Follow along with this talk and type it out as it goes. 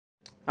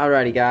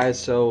Alrighty guys,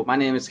 so my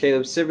name is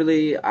Caleb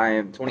Siverly. I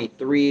am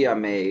 23.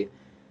 I'm a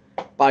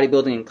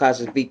bodybuilding and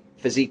classic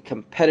physique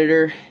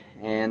competitor,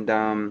 and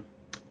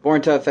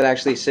Born Tough had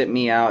actually sent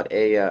me out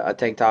a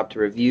tank top to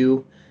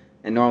review,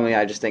 and normally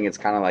I just think it's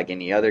kind of like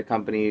any other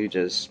company. You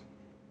just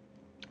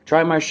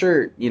try my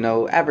shirt,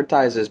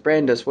 advertise us,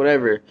 brand us,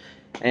 whatever.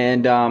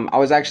 And I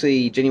was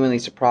actually genuinely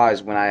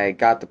surprised when I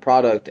got the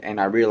product and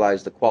I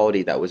realized the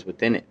quality that was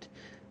within it.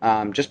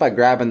 Just by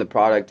grabbing the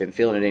product and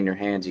feeling it in your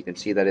hands, you can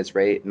see that it's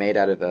made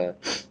out of a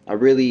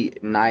really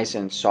nice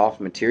and soft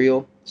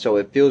material. So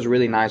it feels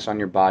really nice on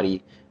your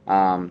body.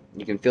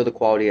 You can feel the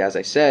quality, as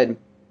I said.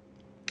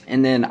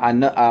 And then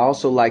I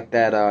also like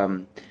that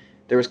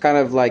there was kind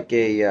of like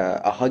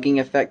a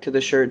hugging effect to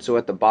the shirt. So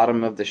at the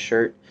bottom of the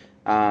shirt,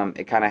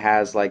 it kind of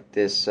has like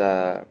this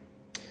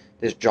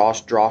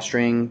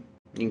drawstring,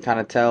 you can kind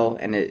of tell,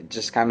 and it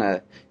just kind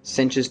of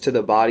cinches to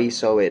the body,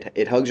 so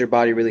it hugs your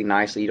body really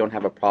nicely. You don't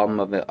have a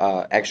problem of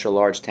an extra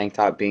large tank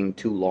top being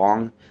too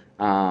long,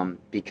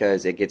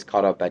 because it gets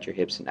caught up at your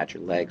hips and at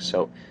your legs.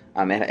 So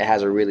it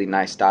has a really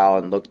nice style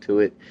and look to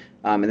it.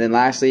 And then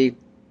lastly,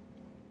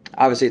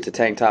 obviously it's a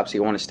tank top, so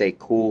you want to stay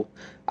cool.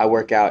 I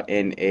work out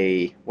in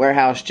a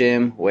warehouse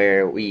gym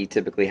where we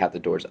typically have the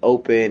doors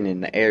open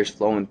and the air's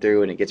flowing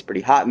through and it gets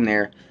pretty hot in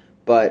there.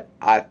 But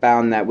I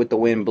found that with the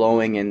wind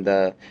blowing and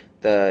the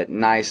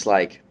nice,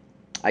 like,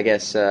 I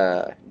guess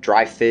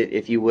dry fit,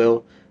 if you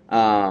will,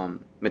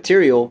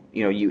 material,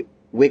 you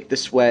wick the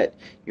sweat,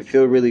 you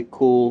feel really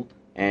cool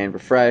and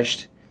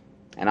refreshed,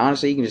 and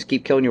honestly you can just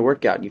keep killing your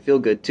workout and you feel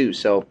good too.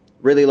 So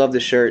really love the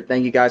shirt.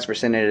 Thank you guys for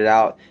sending it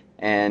out,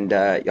 and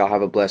y'all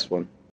have a blessed one.